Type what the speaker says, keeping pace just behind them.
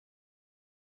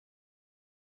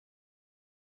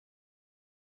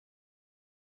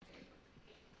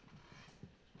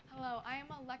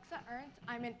Alexa Ernce.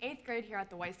 I'm in 8th grade here at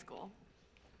the Weiss School.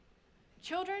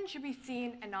 Children should be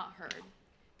seen and not heard.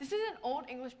 This is an old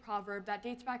English proverb that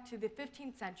dates back to the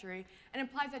 15th century and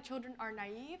implies that children are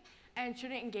naive and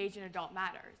shouldn't engage in adult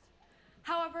matters.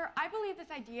 However, I believe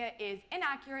this idea is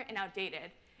inaccurate and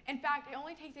outdated. In fact, it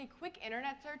only takes a quick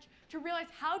internet search to realize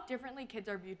how differently kids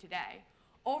are viewed today.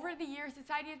 Over the years,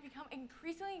 society has become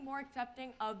increasingly more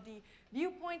accepting of the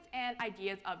viewpoints and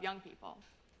ideas of young people.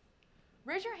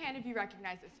 Raise your hand if you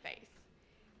recognize this face.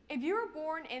 If you were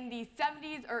born in the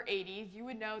 70s or 80s, you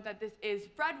would know that this is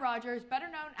Fred Rogers, better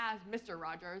known as Mr.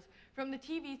 Rogers, from the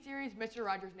TV series Mr.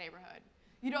 Rogers' Neighborhood.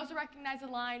 You'd also recognize the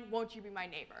line, "Won't you be my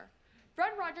neighbor?"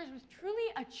 Fred Rogers was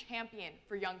truly a champion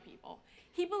for young people.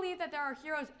 He believed that there are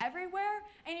heroes everywhere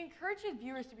and encouraged his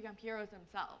viewers to become heroes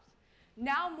themselves.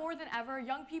 Now more than ever,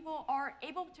 young people are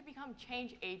able to become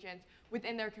change agents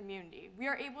within their community. We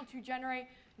are able to generate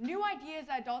new ideas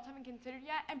that adults haven't considered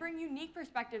yet and bring unique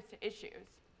perspectives to issues.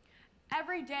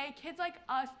 Every day, kids like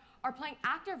us are playing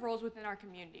active roles within our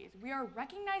communities. We are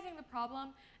recognizing the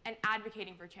problem and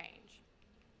advocating for change.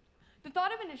 The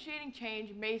thought of initiating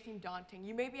change may seem daunting.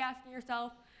 You may be asking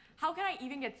yourself, how can I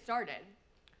even get started?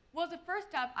 Well, as a first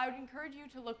step, I would encourage you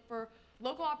to look for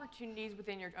local opportunities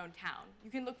within your own town.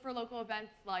 You can look for local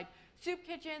events like soup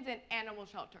kitchens and animal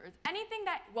shelters, anything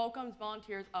that welcomes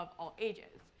volunteers of all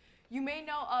ages. You may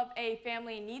know of a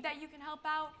family in need that you can help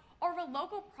out, or of a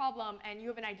local problem and you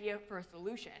have an idea for a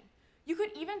solution. You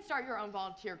could even start your own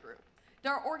volunteer group.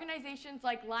 There are organizations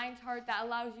like Lion's Heart that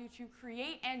allows you to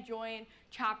create and join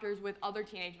chapters with other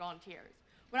teenage volunteers.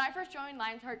 When I first joined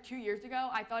Lion's Heart 2 years ago,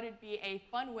 I thought it'd be a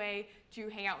fun way to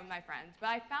hang out with my friends, but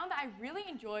I found that I really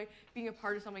enjoy being a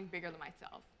part of something bigger than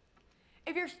myself.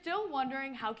 If you're still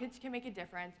wondering how kids can make a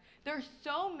difference, there are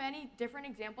so many different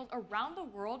examples around the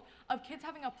world of kids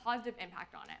having a positive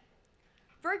impact on it.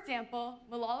 For example,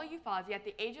 Malala Yousafzai, at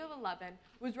the age of 11,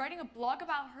 was writing a blog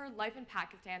about her life in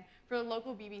Pakistan for the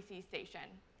local BBC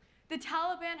station. The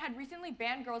Taliban had recently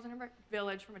banned girls in her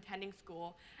village from attending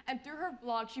school, and through her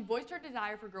blog, she voiced her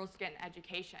desire for girls to get an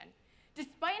education.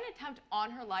 Despite an attempt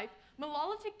on her life,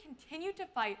 Malala continued to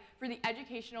fight for the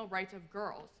educational rights of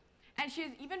girls, and she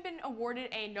has even been awarded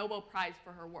a Nobel Prize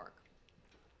for her work.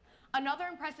 Another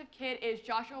impressive kid is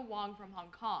Joshua Wong from Hong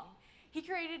Kong. He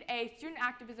created a student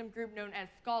activism group known as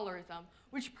Scholarism,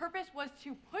 which purpose was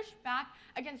to push back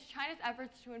against China's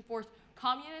efforts to enforce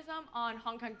communism on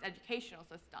Hong Kong's educational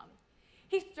system.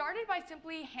 He started by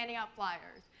simply handing out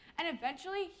flyers, and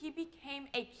eventually he became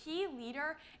a key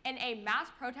leader in a mass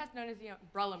protest known as the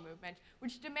Umbrella Movement,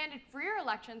 which demanded freer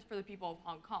elections for the people of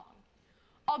Hong Kong.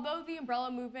 Although the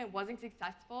Umbrella Movement wasn't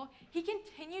successful, he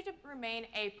continued to remain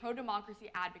a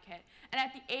pro-democracy advocate, and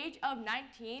at the age of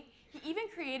 19, he even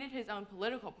created his own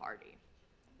political party.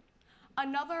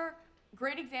 Another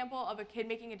great example of a kid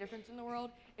making a difference in the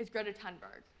world is Greta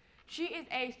Thunberg. She is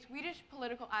a Swedish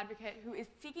political advocate who is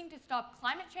seeking to stop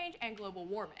climate change and global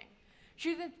warming. She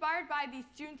was inspired by the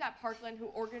students at Parkland who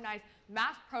organized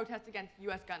mass protests against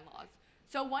US gun laws.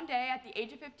 So one day, at the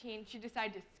age of 15, she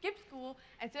decided to skip school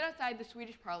and sit outside the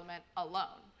Swedish parliament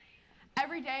alone.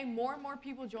 Every day, more and more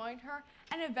people joined her,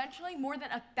 and eventually more than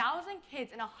 1,000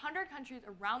 kids in 100 countries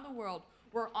around the world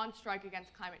were on strike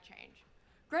against climate change.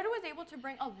 Greta was able to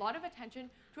bring a lot of attention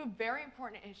to a very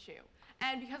important issue,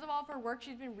 and because of all of her work,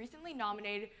 she's been recently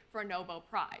nominated for a Nobel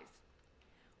Prize.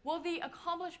 While the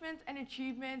accomplishments and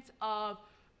achievements of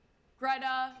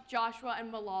Greta, Joshua,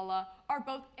 and Malala are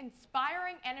both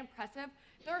inspiring and impressive,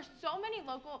 there are so many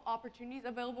local opportunities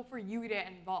available for you to get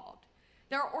involved.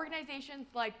 There are organizations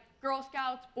like Girl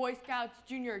Scouts, Boy Scouts,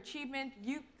 Junior Achievement,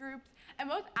 youth groups, and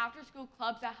most after-school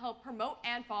clubs that help promote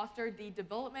and foster the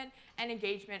development and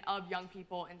engagement of young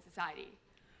people in society.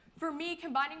 For me,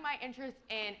 combining my interest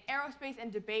in aerospace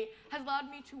and debate has allowed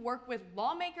me to work with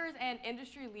lawmakers and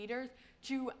industry leaders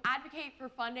to advocate for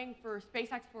funding for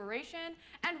space exploration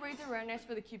and raise awareness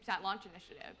for the CubeSat launch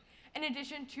initiative, in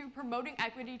addition to promoting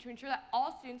equity to ensure that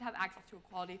all students have access to a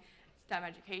quality STEM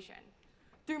education.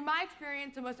 Through my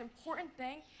experience, the most important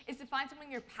thing is to find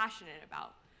something you're passionate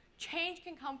about. Change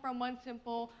can come from one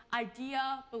simple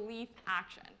idea, belief,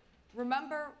 action.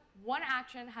 Remember, one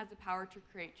action has the power to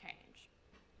create change.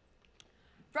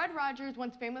 Fred Rogers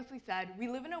once famously said, "We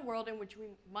live in a world in which we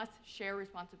must share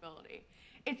responsibility."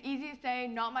 It's easy to say,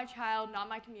 not my child, not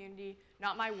my community,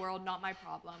 not my world, not my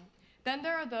problem. Then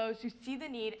there are those who see the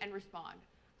need and respond.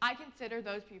 I consider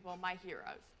those people my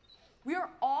heroes. We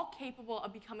are all capable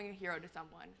of becoming a hero to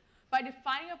someone. By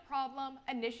defining a problem,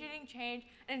 initiating change,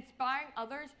 and inspiring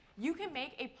others, you can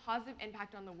make a positive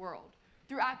impact on the world.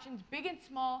 Through actions big and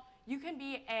small, you can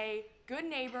be a good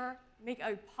neighbor, make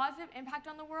a positive impact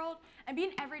on the world, and be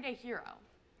an everyday hero.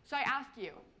 So I ask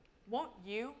you, won't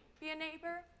you be a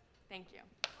neighbor? Thank you.